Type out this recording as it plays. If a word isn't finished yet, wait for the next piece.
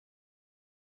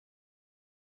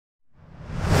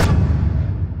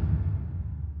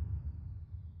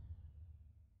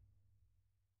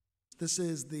This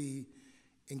is the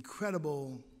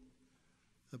incredible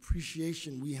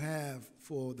appreciation we have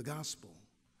for the gospel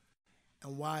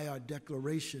and why our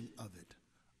declaration of it,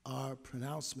 our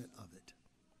pronouncement of it,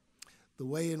 the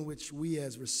way in which we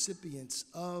as recipients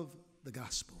of the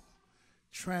gospel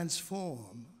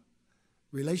transform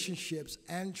relationships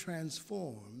and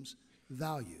transforms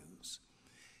values.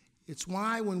 It's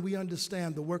why when we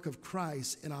understand the work of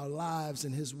Christ in our lives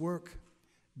and his work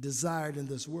desired in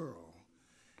this world,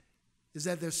 is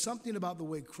that there's something about the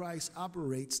way Christ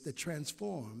operates that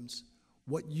transforms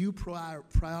what you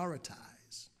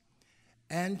prioritize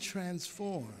and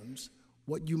transforms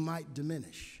what you might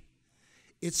diminish.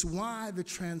 It's why the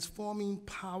transforming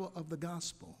power of the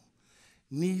gospel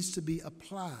needs to be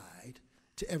applied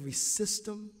to every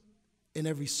system in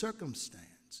every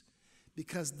circumstance,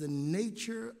 because the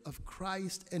nature of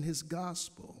Christ and his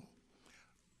gospel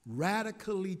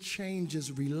radically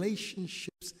changes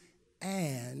relationships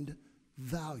and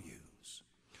values.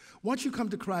 Once you come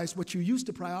to Christ, what you used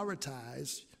to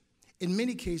prioritize, in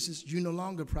many cases, you no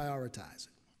longer prioritize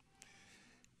it.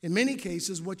 In many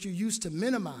cases, what you used to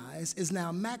minimize is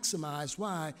now maximized.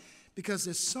 Why? Because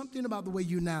there's something about the way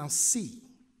you now see,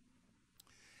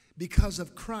 because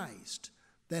of Christ,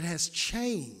 that has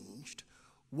changed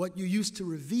what you used to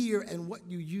revere and what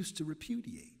you used to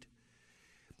repudiate.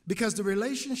 Because the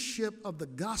relationship of the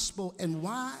gospel, and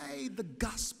why the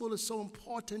gospel is so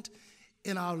important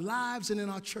in our lives and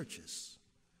in our churches,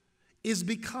 is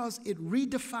because it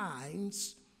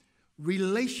redefines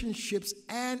relationships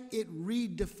and it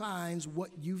redefines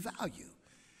what you value.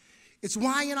 It's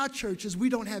why in our churches we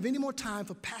don't have any more time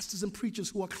for pastors and preachers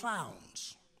who are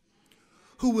clowns,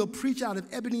 who will preach out of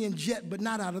ebony and jet but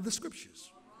not out of the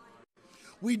scriptures.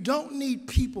 We don't need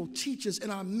people, teachers in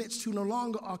our midst who no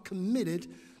longer are committed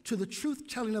to the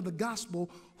truth-telling of the gospel,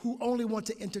 who only want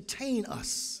to entertain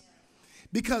us,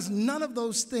 because none of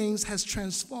those things has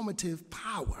transformative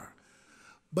power.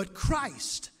 But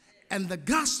Christ and the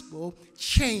gospel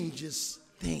changes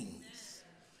things.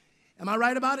 Am I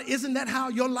right about it? Isn't that how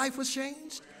your life was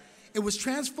changed? It was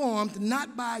transformed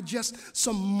not by just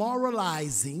some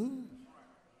moralizing,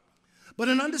 but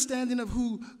an understanding of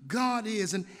who God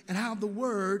is and how the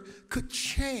word could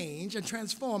change and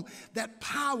transform. That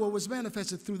power was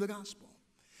manifested through the gospel.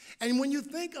 And when you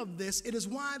think of this, it is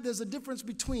why there's a difference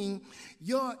between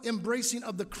your embracing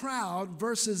of the crowd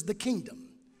versus the kingdom.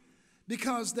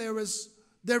 Because there is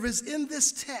in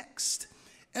this text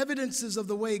evidences of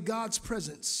the way God's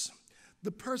presence,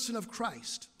 the person of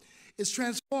Christ, is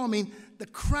transforming the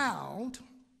crowd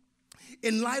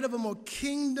in light of a more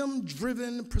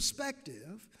kingdom-driven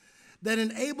perspective that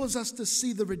enables us to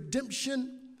see the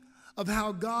redemption of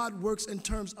how God works in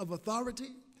terms of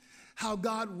authority, how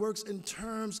God works in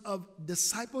terms of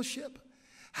discipleship,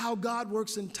 how God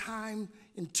works in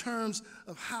terms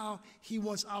of how he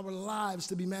wants our lives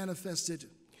to be manifested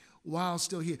while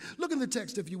still here. Look in the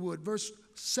text, if you would. Verse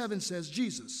 7 says,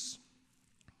 Jesus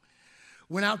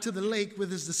went out to the lake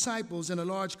with his disciples, and a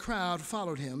large crowd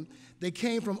followed him. They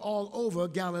came from all over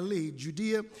Galilee,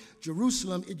 Judea,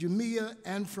 Jerusalem, Idumea,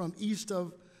 and from east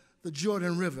of the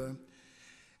Jordan River,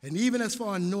 and even as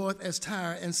far north as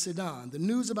Tyre and Sidon. The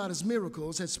news about his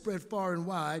miracles had spread far and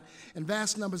wide, and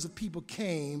vast numbers of people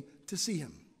came to see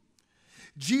him.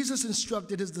 Jesus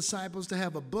instructed his disciples to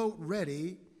have a boat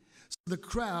ready so the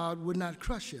crowd would not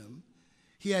crush him.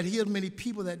 He had healed many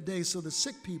people that day, so the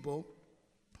sick people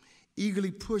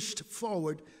eagerly pushed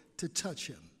forward to touch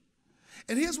him.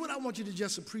 And here's what I want you to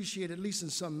just appreciate, at least in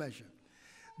some measure,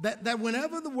 that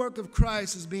whenever the work of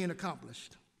Christ is being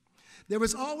accomplished, there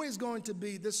is always going to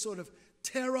be this sort of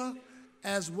terror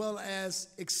as well as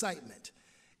excitement.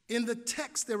 In the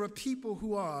text, there are people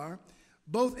who are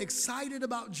both excited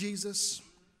about Jesus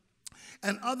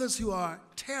and others who are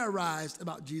terrorized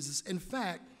about Jesus. In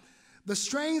fact, the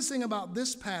strange thing about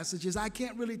this passage is I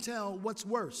can't really tell what's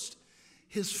worst,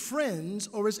 his friends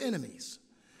or his enemies.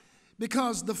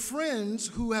 Because the friends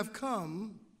who have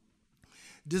come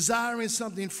desiring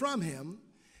something from him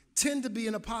tend to be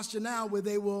in a posture now where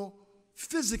they will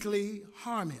physically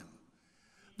harm him.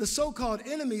 The so-called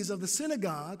enemies of the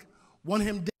synagogue want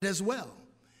him dead as well.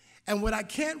 And what I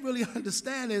can't really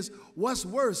understand is what's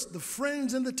worse, the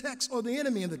friends in the text or the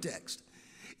enemy in the text.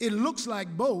 It looks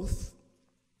like both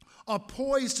are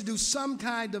poised to do some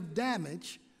kind of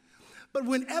damage. But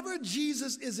whenever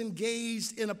Jesus is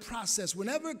engaged in a process,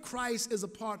 whenever Christ is a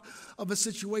part of a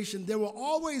situation, there will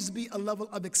always be a level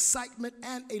of excitement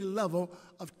and a level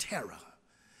of terror.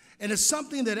 And it's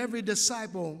something that every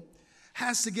disciple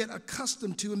has to get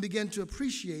accustomed to and begin to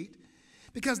appreciate,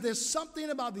 because there's something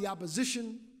about the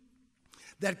opposition,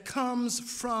 that comes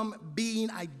from being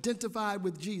identified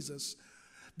with Jesus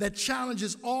that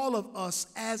challenges all of us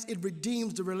as it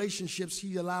redeems the relationships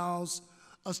he allows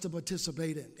us to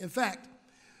participate in. In fact,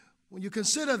 when you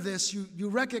consider this, you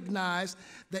recognize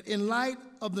that in light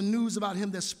of the news about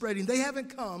him that's spreading, they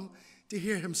haven't come to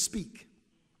hear him speak.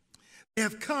 They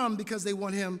have come because they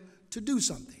want him to do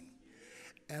something.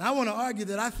 And I want to argue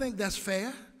that I think that's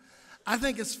fair. I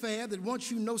think it's fair that once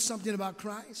you know something about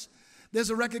Christ, there's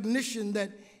a recognition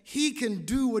that he can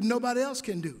do what nobody else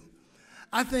can do.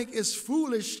 I think it's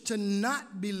foolish to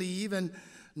not believe and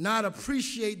not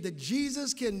appreciate that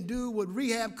Jesus can do what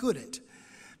rehab couldn't,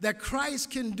 that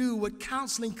Christ can do what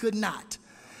counseling could not,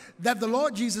 that the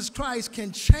Lord Jesus Christ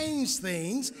can change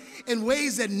things in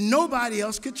ways that nobody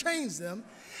else could change them,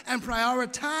 and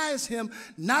prioritize him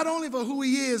not only for who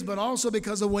he is, but also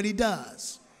because of what he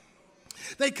does.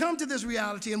 They come to this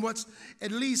reality, and what's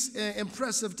at least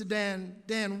impressive to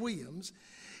Dan Williams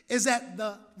is that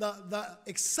the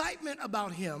excitement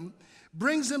about him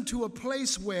brings him to a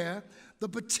place where the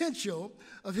potential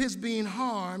of his being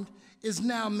harmed is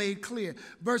now made clear.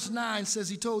 Verse 9 says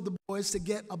he told the boys to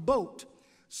get a boat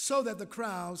so that the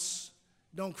crowds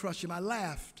don't crush him. I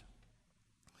laughed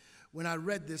when I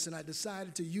read this, and I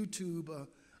decided to YouTube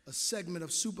a segment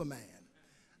of Superman.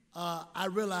 I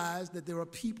realized that there are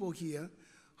people here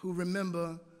who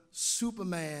remember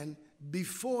Superman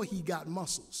before he got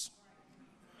muscles.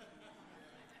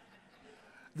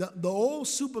 The old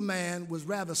Superman was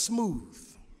rather smooth.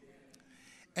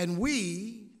 And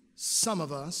we, some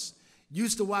of us,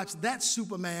 used to watch that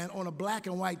Superman on a black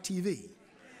and white TV.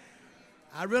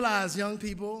 I realize, young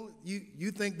people,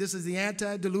 you think this is the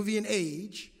antediluvian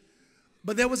age,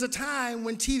 but there was a time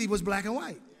when TV was black and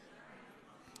white.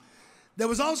 There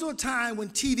was also a time when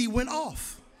TV went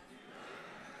off.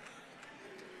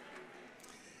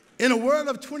 In a world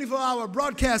of 24-hour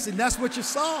broadcasting, that's what you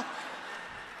saw.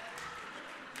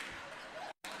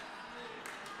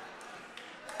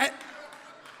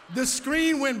 The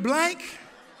screen went blank.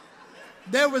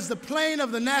 There was the playing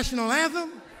of the national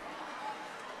anthem.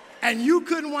 And you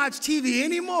couldn't watch TV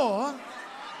anymore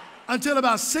until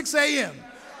about 6 a.m.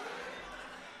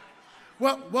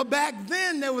 Well, back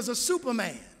then there was a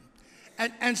Superman.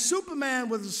 And Superman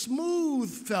was a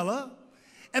smooth fella.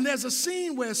 And there's a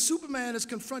scene where Superman is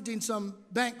confronting some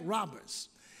bank robbers.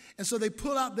 And so they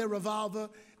pull out their revolver,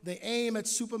 they aim at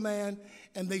Superman,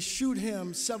 and they shoot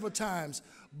him several times.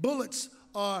 Bullets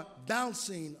are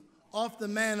bouncing off the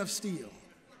Man of Steel.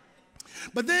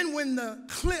 But then when the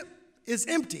clip is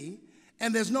empty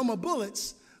and there's no more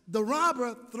bullets, the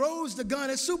robber throws the gun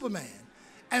at Superman,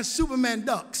 and Superman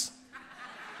ducks.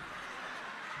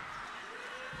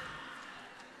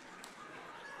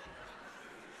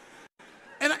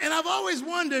 And I've always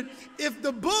wondered, if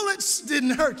the bullets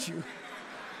didn't hurt you,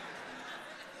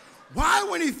 why,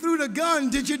 when he threw the gun,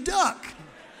 did you duck?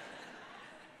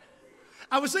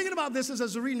 I was thinking about this as I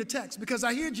was reading the text, because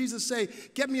I hear Jesus say,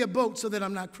 get me a boat so that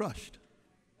I'm not crushed.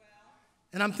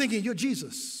 And I'm thinking, you're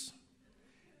Jesus.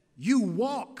 You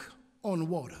walk on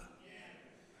water.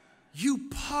 You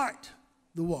part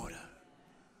the water.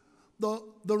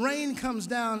 The rain comes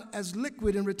down as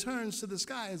liquid and returns to the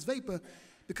sky as vapor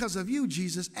because of you,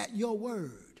 Jesus, at your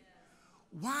word.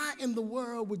 Why in the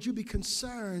world would you be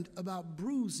concerned about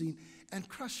bruising and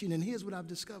crushing? And here's what I've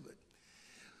discovered.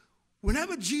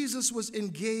 Whenever Jesus was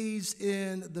engaged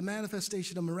in the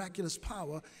manifestation of miraculous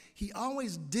power, he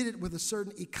always did it with a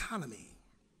certain economy.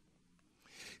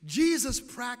 Jesus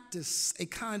practiced a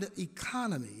kind of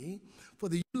economy for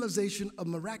the utilization of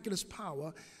miraculous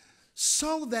power,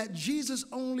 so that Jesus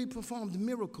only performed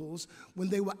miracles when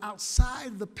they were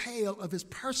outside the pale of his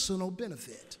personal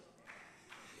benefit.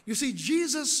 You see,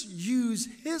 Jesus used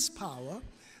his power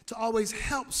to always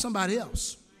help somebody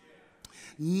else,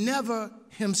 never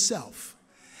himself.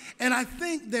 And I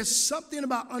think there's something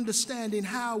about understanding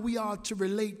how we are to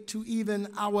relate to even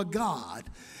our God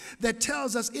that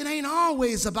tells us it ain't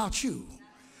always about you.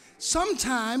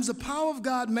 Sometimes the power of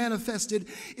God manifested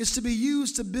is to be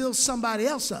used to build somebody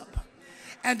else up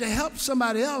and to help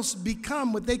somebody else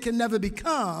become what they can never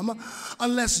become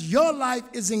unless your life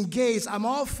is engaged. I'm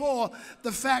all for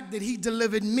the fact that he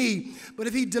delivered me, but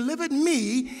if he delivered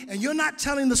me and you're not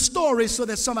telling the story so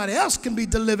that somebody else can be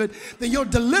delivered, then your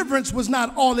deliverance was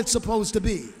not all it's supposed to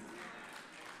be.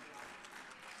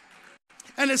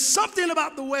 And there's something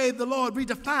about the way the Lord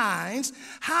redefines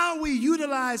how we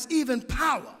utilize even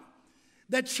power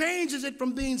that changes it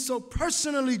from being so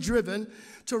personally driven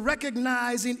to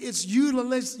recognizing its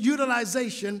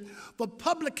utilization for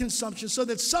public consumption, so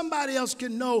that somebody else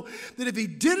can know that if he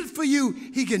did it for you,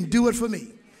 he can do it for me.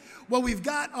 Well, we've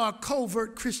got our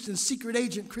covert Christians, secret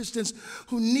agent Christians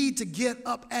who need to get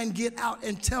up and get out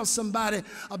and tell somebody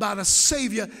about a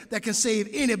Savior that can save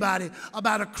anybody,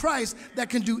 about a Christ that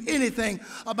can do anything,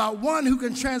 about one who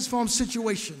can transform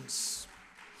situations.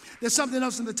 There's something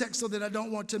else in the text, though, that I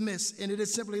don't want to miss, and it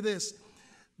is simply this,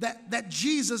 that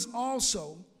Jesus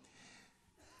also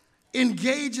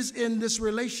engages in this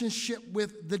relationship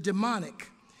with the demonic.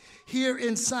 Here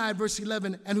inside verse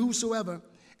 11, and whosoever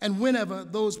and whenever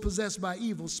those possessed by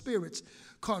evil spirits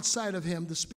caught sight of him,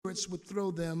 the spirits would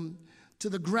throw them to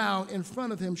the ground in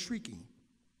front of him, shrieking,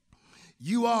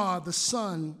 "You are the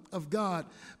Son of God."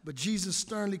 But Jesus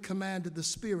sternly commanded the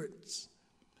spirits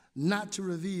not to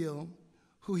reveal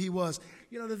who he was.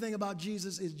 You know, the thing about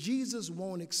Jesus is Jesus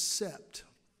won't accept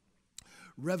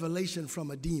revelation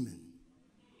from a demon.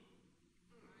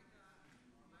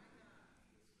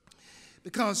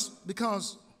 Because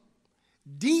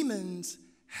demons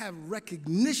have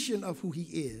recognition of who he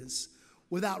is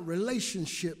without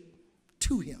relationship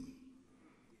to him.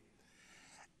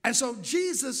 And so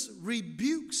Jesus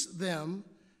rebukes them,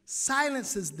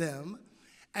 silences them,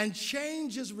 and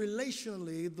changes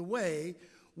relationally the way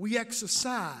we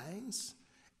exercise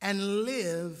and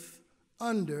live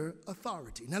under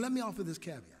authority. Now let me offer this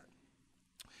caveat.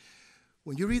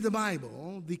 When you read the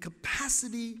Bible, the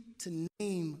capacity to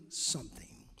name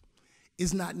something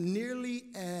is not nearly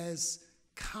as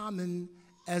common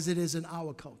as it is in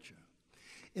our culture.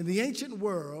 In the ancient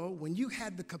world, when you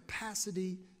had the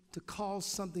capacity to call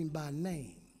something by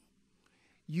name,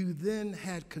 you then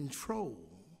had control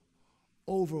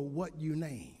over what you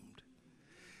named.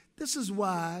 This is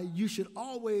why you should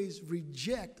always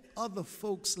reject other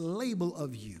folks' label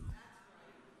of you.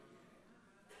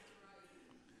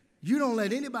 You don't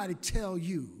let anybody tell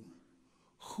you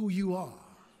who you are.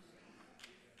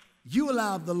 You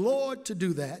allow the Lord to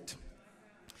do that,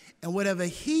 and whatever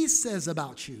he says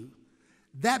about you,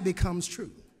 that becomes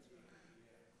true.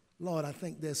 Lord, I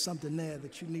think there's something there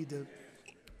that you need to.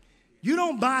 You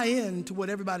don't buy into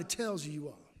what everybody tells you you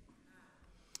are.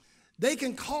 They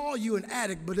can call you an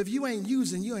addict, but if you ain't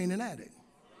using, you ain't an addict.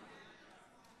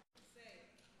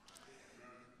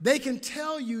 They can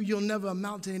tell you you'll never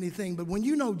amount to anything, but when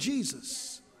you know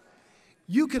Jesus,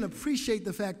 you can appreciate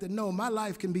the fact that, no, my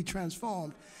life can be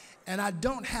transformed, and I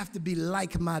don't have to be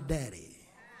like my daddy.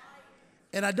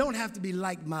 And I don't have to be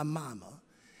like my mama.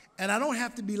 And I don't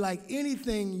have to be like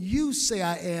anything you say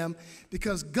I am,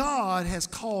 because God has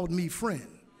called me friend.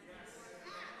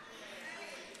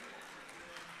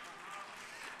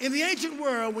 In the ancient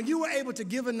world, when you were able to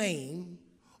give a name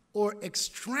or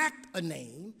extract a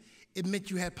name, it meant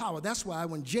you had power. That's why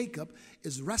when Jacob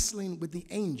is wrestling with the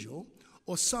angel,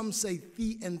 or some say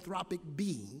theanthropic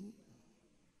being,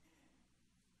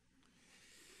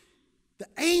 the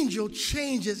angel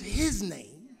changes his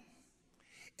name.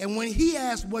 And when he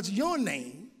asks, "What's your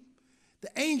name?" the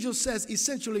angel says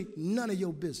essentially, "None of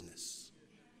your business."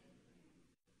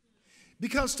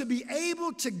 Because to be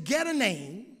able to get a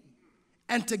name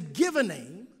and to give a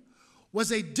name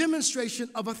was a demonstration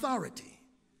of authority.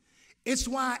 It's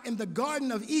why in the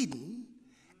Garden of Eden,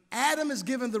 Adam is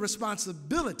given the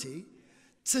responsibility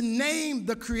to name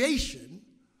the creation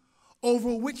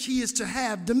over which he is to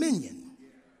have dominion.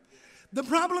 The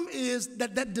problem is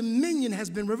that that dominion has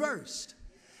been reversed.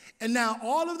 And now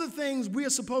all of the things we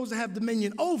are supposed to have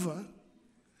dominion over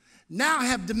now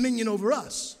have dominion over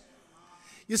us.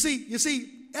 You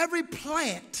see, every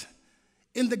plant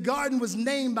in the garden was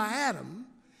named by Adam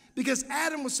because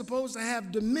Adam was supposed to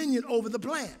have dominion over the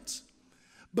plants.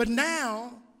 But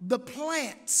now the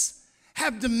plants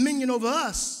have dominion over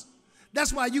us.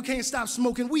 That's why you can't stop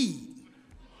smoking weed.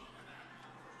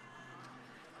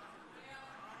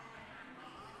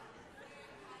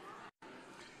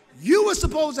 You were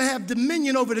supposed to have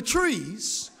dominion over the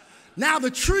trees. Now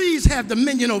the trees have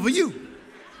dominion over you.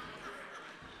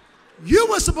 You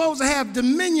were supposed to have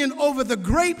dominion over the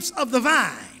grapes of the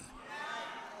vine.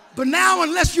 But now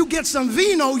unless you get some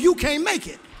vino, you can't make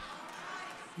it.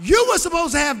 You were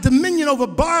supposed to have dominion over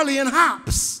barley and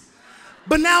hops.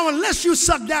 But now unless you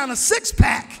suck down a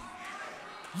six-pack,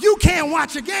 you can't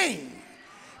watch a game.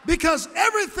 Because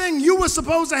everything you were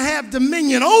supposed to have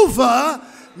dominion over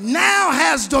now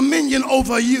has dominion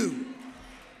over you.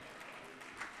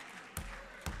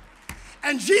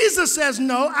 And Jesus says,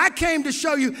 no, I came to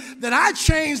show you that I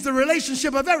changed the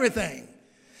relationship of everything.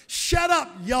 Shut up,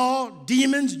 y'all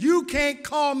demons. You can't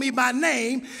call me by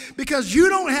name because you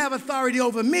don't have authority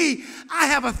over me. I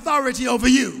have authority over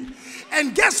you.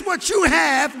 And guess what you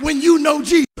have when you know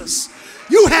Jesus?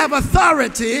 You have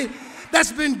authority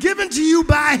that's been given to you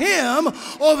by him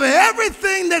over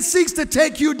everything that seeks to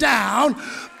take you down,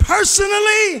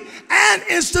 personally and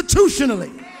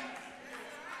institutionally.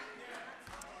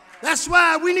 That's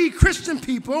why we need Christian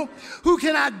people who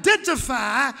can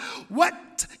identify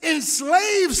what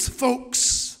enslaves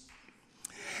folks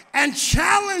and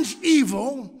challenge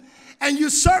evil and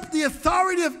usurp the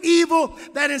authority of evil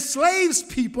that enslaves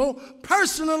people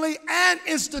personally and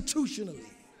institutionally.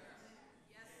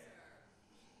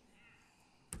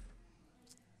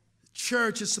 The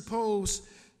church is supposed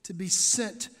to be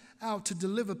sent out to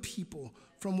deliver people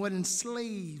from what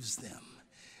enslaves them.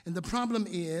 And the problem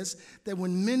is that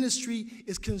when ministry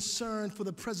is concerned for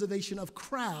the preservation of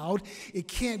crowd, it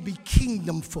can't be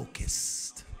kingdom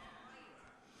focused.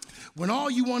 When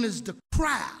all you want is the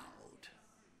crowd,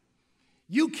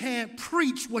 you can't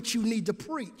preach what you need to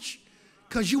preach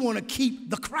because you want to keep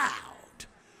the crowd.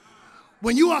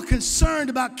 When you are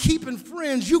concerned about keeping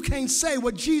friends, you can't say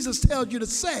what Jesus tells you to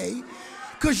say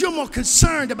because you're more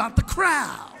concerned about the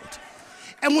crowd.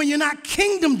 And when you're not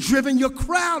kingdom driven, you're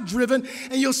crowd driven,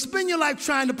 and you'll spend your life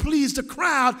trying to please the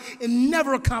crowd and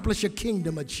never accomplish your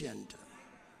kingdom agenda.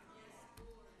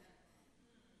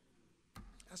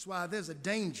 That's why there's a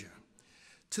danger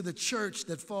to the church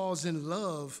that falls in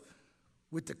love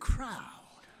with the crowd.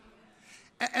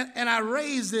 And I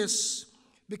raise this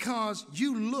because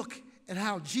you look at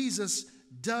how Jesus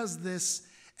does this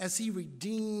as he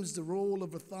redeems the role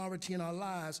of authority in our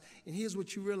lives. And here's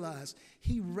what you realize.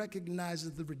 He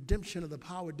recognizes the redemption of the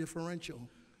power differential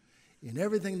in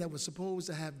everything that was supposed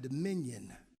to have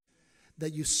dominion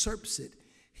that usurps it.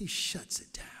 He shuts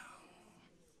it down.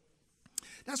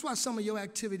 That's why some of your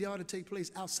activity ought to take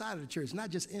place outside of the church,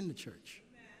 not just in the church.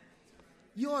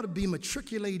 You ought to be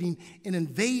matriculating and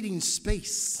invading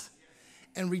space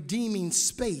and redeeming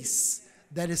space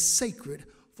that is sacred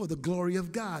for the glory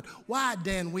of God. Why,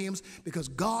 Dan Williams? Because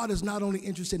God is not only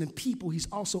interested in people, he's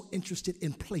also interested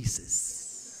in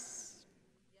places.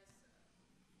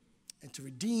 And to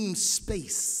redeem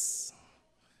space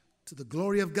to the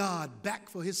glory of God, back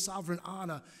for his sovereign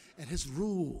honor and his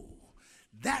rule.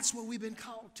 That's what we've been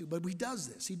called to. But he does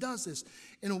this. He does this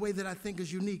in a way that I think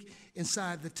is unique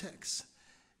inside the text.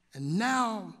 And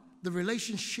now the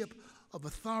relationship of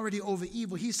authority over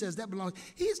evil, he says that belongs.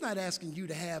 He's not asking you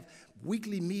to have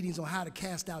weekly meetings on how to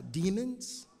cast out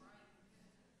demons.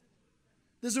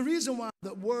 There's a reason why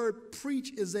the word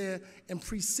preach is there and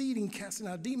preceding casting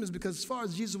out demons, because as far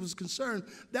as Jesus was concerned,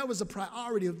 that was a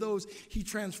priority of those he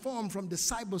transformed from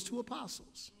disciples to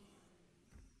apostles.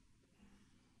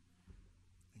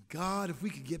 God, if we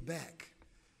could get back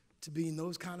to being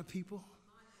those kind of people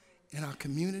in our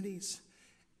communities,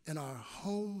 in our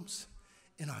homes,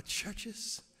 in our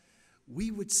churches, we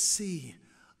would see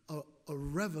a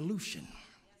revolution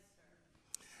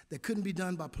that couldn't be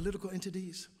done by political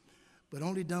entities, but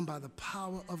only done by the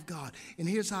power of God. And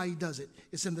here's how he does it.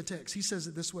 It's in the text. He says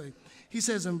it this way. He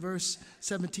says in verse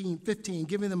 15,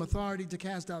 giving them authority to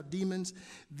cast out demons.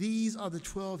 These are the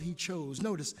 12 he chose.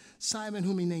 Notice, Simon,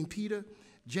 whom he named Peter,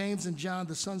 James and John,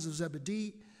 the sons of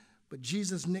Zebedee, but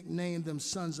Jesus nicknamed them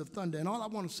sons of thunder. And all I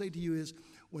want to say to you is,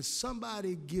 when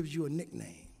somebody gives you a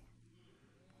nickname,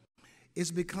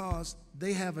 it's because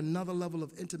they have another level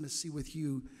of intimacy with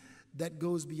you that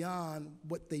goes beyond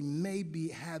what they may be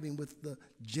having with the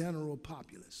general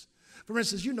populace. For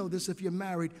instance, you know this, if you're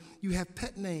married, you have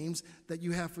pet names that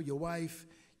you have for your wife,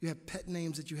 you have pet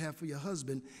names that you have for your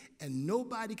husband, and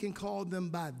nobody can call them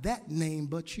by that name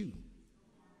but you.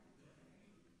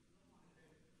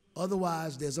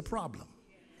 Otherwise, there's a problem.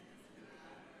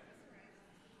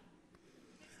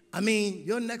 I mean,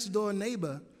 your next door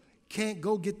neighbor can't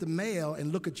go get the mail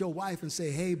and look at your wife and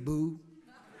say, hey, boo.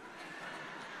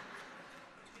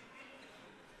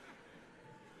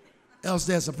 Else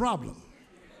there's a problem.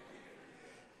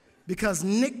 Because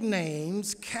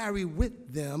nicknames carry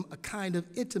with them a kind of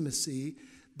intimacy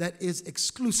that is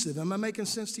exclusive. Am I making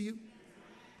sense to you?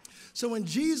 So when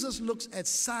Jesus looks at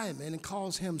Simon and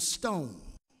calls him Stone,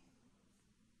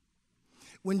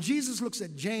 when Jesus looks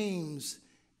at James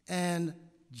and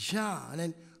John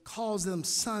and calls them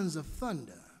sons of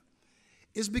thunder,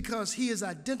 it's because he is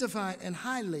identifying and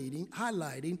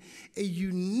highlighting a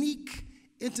unique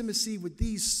intimacy with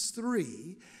these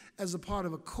three as a part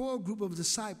of a core group of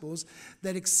disciples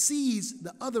that exceeds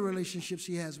the other relationships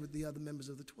he has with the other members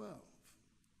of the 12.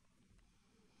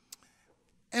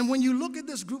 And when you look at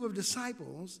this group of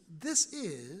disciples, this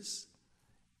is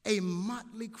a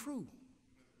motley crew.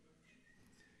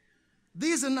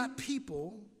 These are not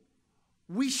people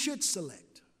we should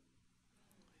select.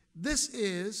 This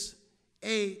is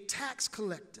a tax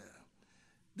collector.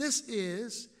 This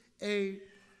is a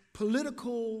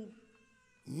political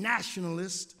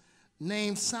nationalist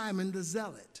named Simon the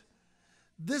Zealot.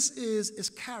 This is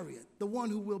Iscariot, the one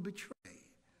who will betray.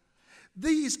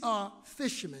 These are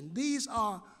fishermen. These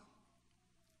are,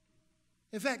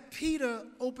 in fact, Peter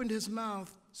opened his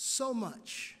mouth so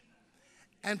much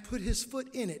and put his foot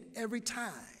in it every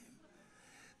time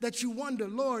that you wonder,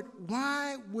 Lord,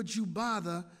 why would you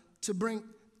bother to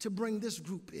bring this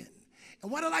group in?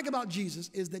 And what I like about Jesus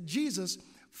is that Jesus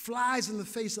flies in the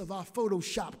face of our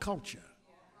Photoshop culture.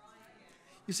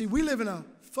 You see, we live in a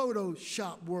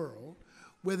Photoshop world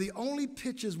where the only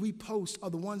pictures we post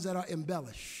are the ones that are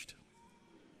embellished,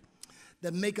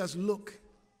 that make us look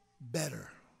better.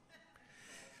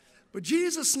 But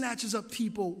Jesus snatches up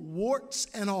people, warts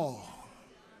and all.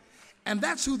 And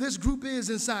that's who this group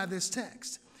is inside this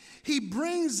text. He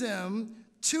brings them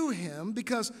to him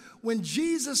because when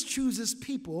Jesus chooses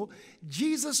people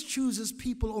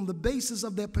on the basis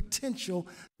of their potential,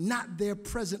 not their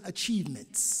present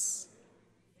achievements.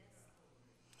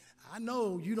 I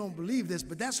know you don't believe this,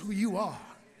 but that's who you are.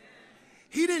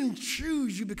 He didn't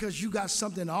choose you because you got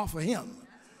something to offer him.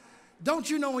 Don't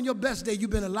you know on your best day you've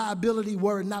been a liability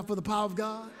were it not for the power of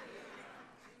God?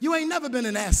 You ain't never been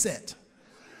an asset.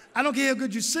 I don't care how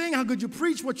good you sing, how good you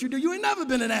preach, what you do. You ain't never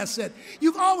been an asset.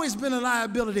 You've always been a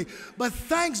liability. But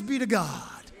thanks be to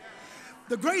God.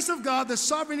 The grace of God, the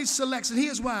sovereignty selects, and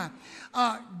here's why.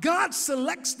 God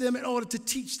selects them in order to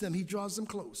teach them. He draws them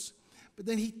close. But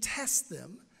then he tests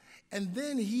them, and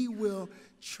then he will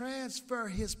transfer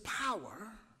his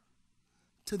power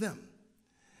to them.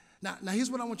 Now here's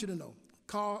what I want you to know.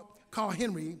 Carl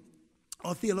Henry,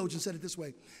 a theologian, said it this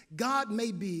way. God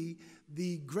may be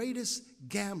the greatest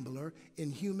gambler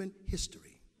in human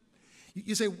history.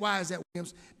 You say, why is that,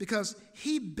 Williams? Because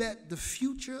he bet the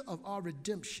future of our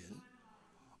redemption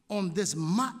on this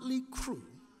motley crew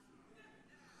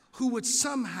who would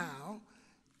somehow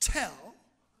tell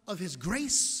of his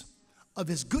grace, of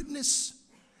his goodness,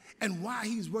 and why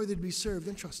he's worthy to be served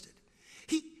and trusted.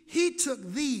 He took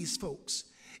these folks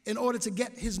in order to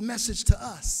get his message to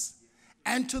us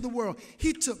and to the world.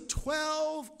 He took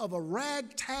 12 of a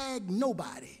ragtag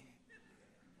nobody,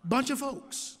 bunch of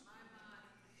folks.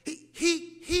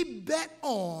 He bet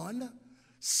on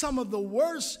some of the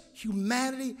worst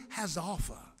humanity has to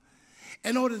offer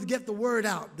in order to get the word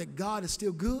out that God is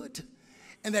still good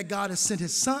and that God has sent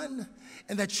his son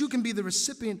and that you can be the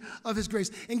recipient of his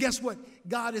grace. And guess what?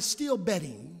 God is still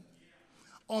betting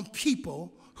on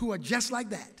people who are just like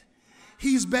that.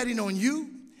 He's betting on you.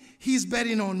 He's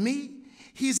betting on me.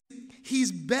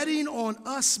 He's betting on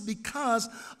us because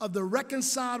of the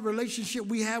reconciled relationship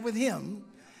we have with him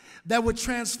that would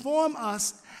transform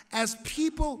us as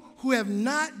people who have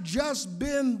not just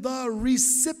been the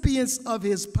recipients of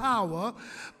his power,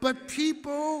 but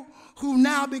people who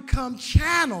now become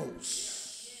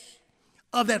channels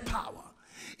of that power.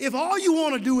 If all you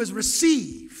want to do is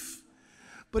receive,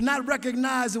 but not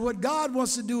recognize that what God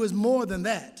wants to do is more than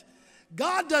that.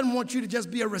 God doesn't want you to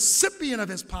just be a recipient of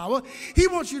his power. He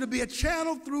wants you to be a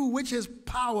channel through which his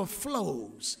power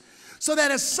flows. So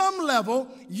that at some level,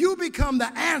 you become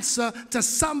the answer to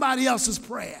somebody else's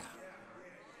prayer.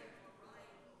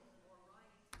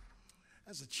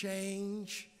 That's a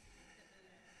change.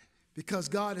 Because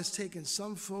God has taken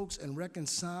some folks and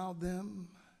reconciled them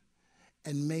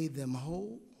and made them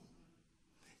whole.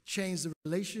 Changed the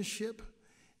relationship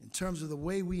in terms of the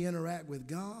way we interact with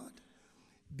God.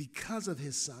 Because of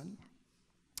his son,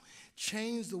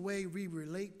 change the way we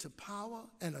relate to power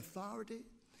and authority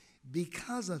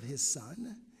because of his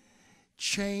son,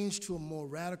 change to a more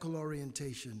radical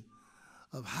orientation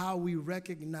of how we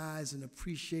recognize and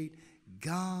appreciate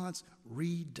God's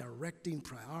redirecting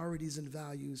priorities and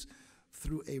values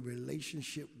through a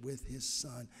relationship with his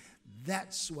son.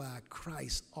 That's why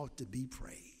Christ ought to be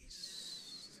praised.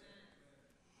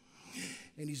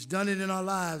 And he's done it in our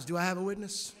lives. Do I have a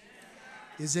witness?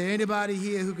 Is there anybody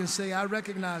here who can say, I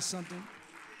recognize something?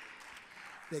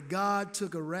 That God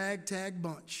took a ragtag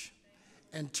bunch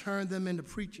and turned them into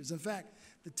preachers. In fact,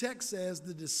 the text says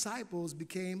the disciples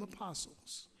became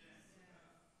apostles.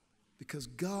 Because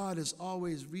God is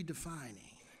always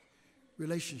redefining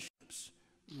relationships,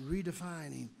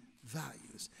 redefining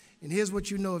values. And here's what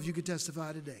you know if you could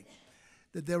testify today.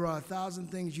 That there are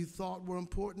 1,000 things you thought were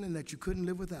important and that you couldn't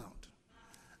live without.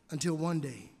 Until one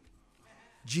day,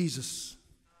 Jesus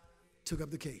took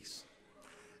up the case.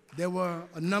 There were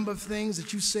a number of things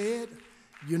that you said,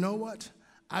 you know what?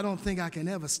 I don't think I can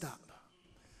ever stop.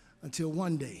 Until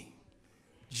one day,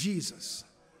 Jesus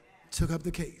took up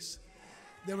the case.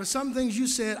 There were some things you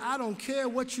said, I don't care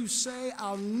what you say,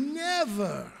 I'll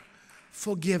never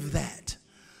forgive that.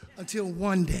 Until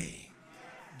one day,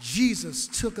 Jesus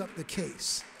took up the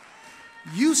case.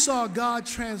 You saw God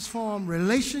transform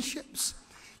relationships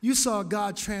You saw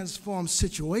God transform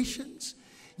situations.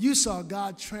 You saw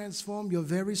God transform your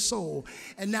very soul.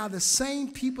 And now the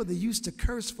same people that used to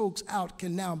curse folks out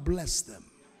can now bless them.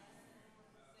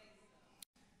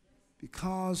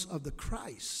 Because of the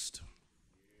Christ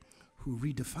who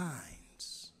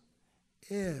redefines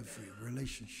every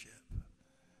relationship.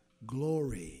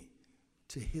 Glory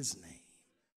to his name.